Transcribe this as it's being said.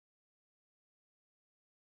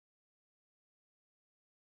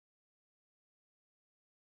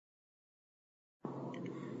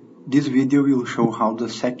This video will show how the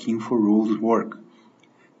SecInfo rules work.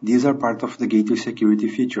 These are part of the gateway security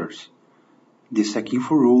features. The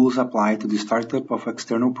SecInfo rules apply to the startup of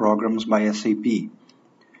external programs by SAP.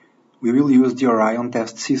 We will use the Orion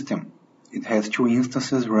test system. It has two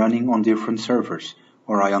instances running on different servers,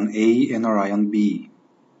 Orion A and Orion B.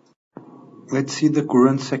 Let's see the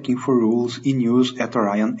current SecInfo rules in use at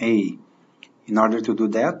Orion A. In order to do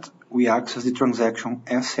that, we access the transaction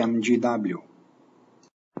SMGW.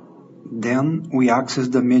 Then we access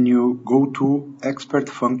the menu Go to Expert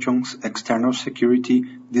Functions External Security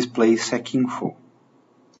Display SecInfo.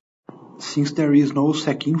 Since there is no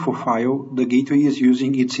SecInfo file, the gateway is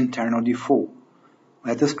using its internal default.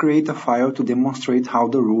 Let us create a file to demonstrate how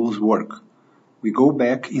the rules work. We go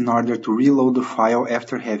back in order to reload the file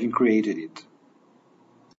after having created it.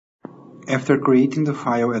 After creating the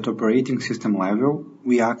file at operating system level,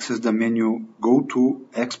 we access the menu Go to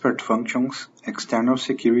Expert Functions External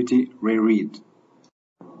Security Reread.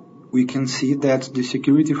 We can see that the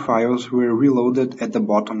security files were reloaded at the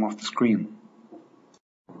bottom of the screen.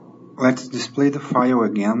 Let's display the file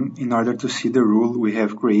again in order to see the rule we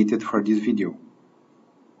have created for this video.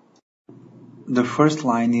 The first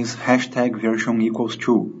line is #version equals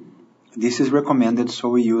 2. This is recommended, so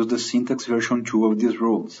we use the syntax version 2 of these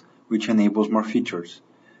rules, which enables more features.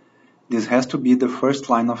 This has to be the first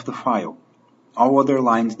line of the file. All other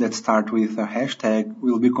lines that start with a hashtag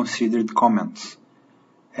will be considered comments.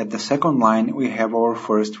 At the second line, we have our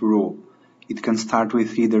first rule. It can start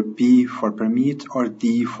with either P for permit or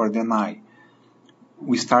D for deny.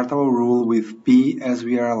 We start our rule with P as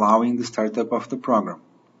we are allowing the startup of the program.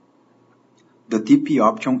 The TP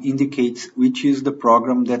option indicates which is the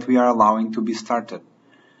program that we are allowing to be started.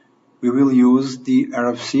 We will use the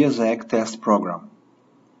RFC ABAP test program.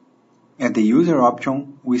 At the user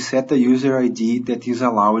option, we set the user ID that is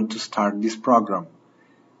allowed to start this program.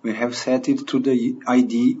 We have set it to the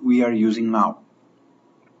ID we are using now.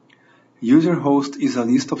 User host is a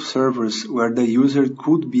list of servers where the user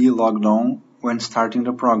could be logged on when starting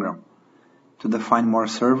the program. To define more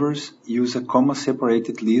servers, use a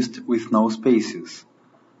comma-separated list with no spaces.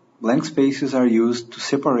 Blank spaces are used to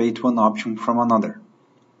separate one option from another.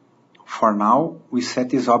 For now, we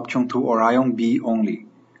set this option to Orion B only.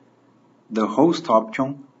 The host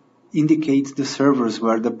option indicates the servers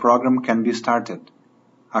where the program can be started.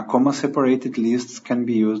 A comma-separated list can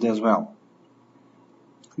be used as well.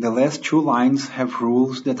 The last two lines have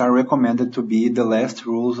rules that are recommended to be the last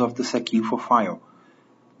rules of the SecInfo file.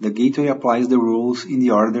 The gateway applies the rules in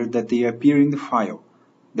the order that they appear in the file.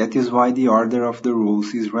 That is why the order of the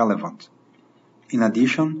rules is relevant. In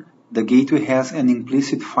addition, the gateway has an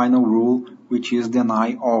implicit final rule which is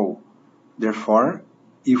deny all. Therefore,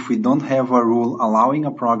 if we don't have a rule allowing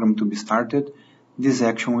a program to be started, this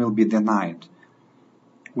action will be denied.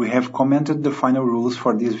 We have commented the final rules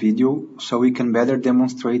for this video so we can better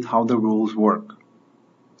demonstrate how the rules work.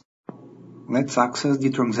 Let's access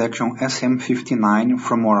the transaction SM59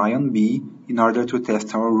 from Orion B in order to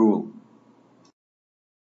test our rule.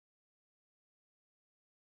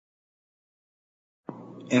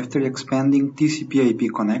 After expanding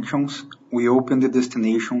TCP/IP connections, we open the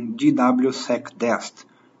destination GWSecDest,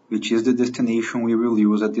 which is the destination we will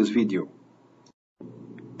use at this video.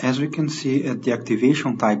 As we can see at the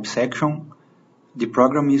activation type section, the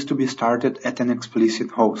program is to be started at an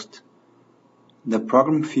explicit host. The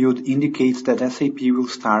program field indicates that SAP will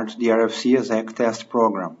start the RFC ABAP test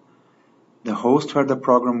program. The host where the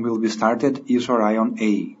program will be started is Orion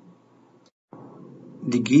A.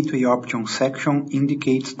 The gateway options section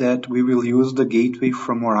indicates that we will use the gateway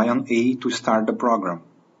from Orion A to start the program.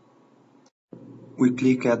 We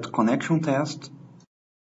click at Connection Test,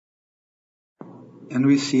 and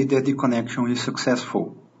we see that the connection is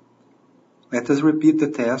successful. Let us repeat the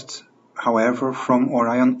tests, however, from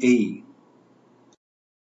Orion A.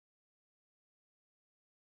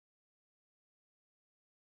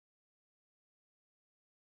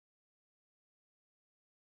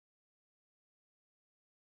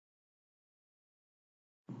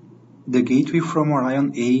 The gateway from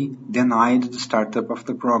Orion A denied the startup of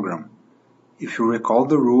the program. If you recall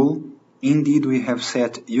the rule, indeed we have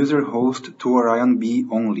set user host to Orion B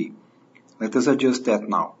only. Let us adjust that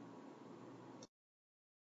now.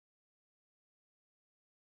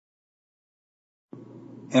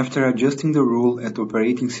 After adjusting the rule at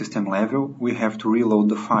operating system level, we have to reload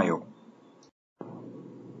the file.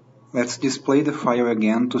 Let's display the file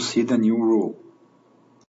again to see the new rule.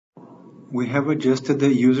 We have adjusted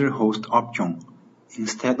the user host option.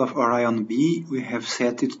 Instead of Orion B, we have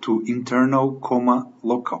set it to internal,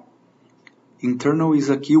 local. Internal is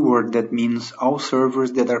a keyword that means all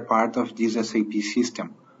servers that are part of this SAP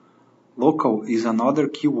system. Local is another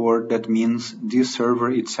keyword that means this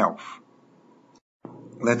server itself.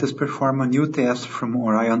 Let us perform a new test from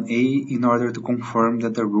Orion A in order to confirm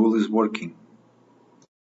that the rule is working.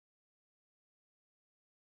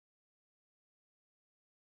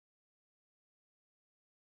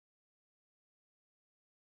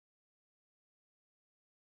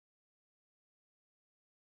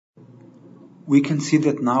 We can see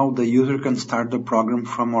that now the user can start the program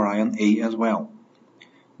from Orion A as well.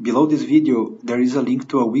 Below this video, there is a link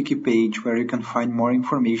to a wiki page where you can find more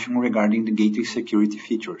information regarding the gateway security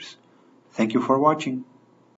features. Thank you for watching.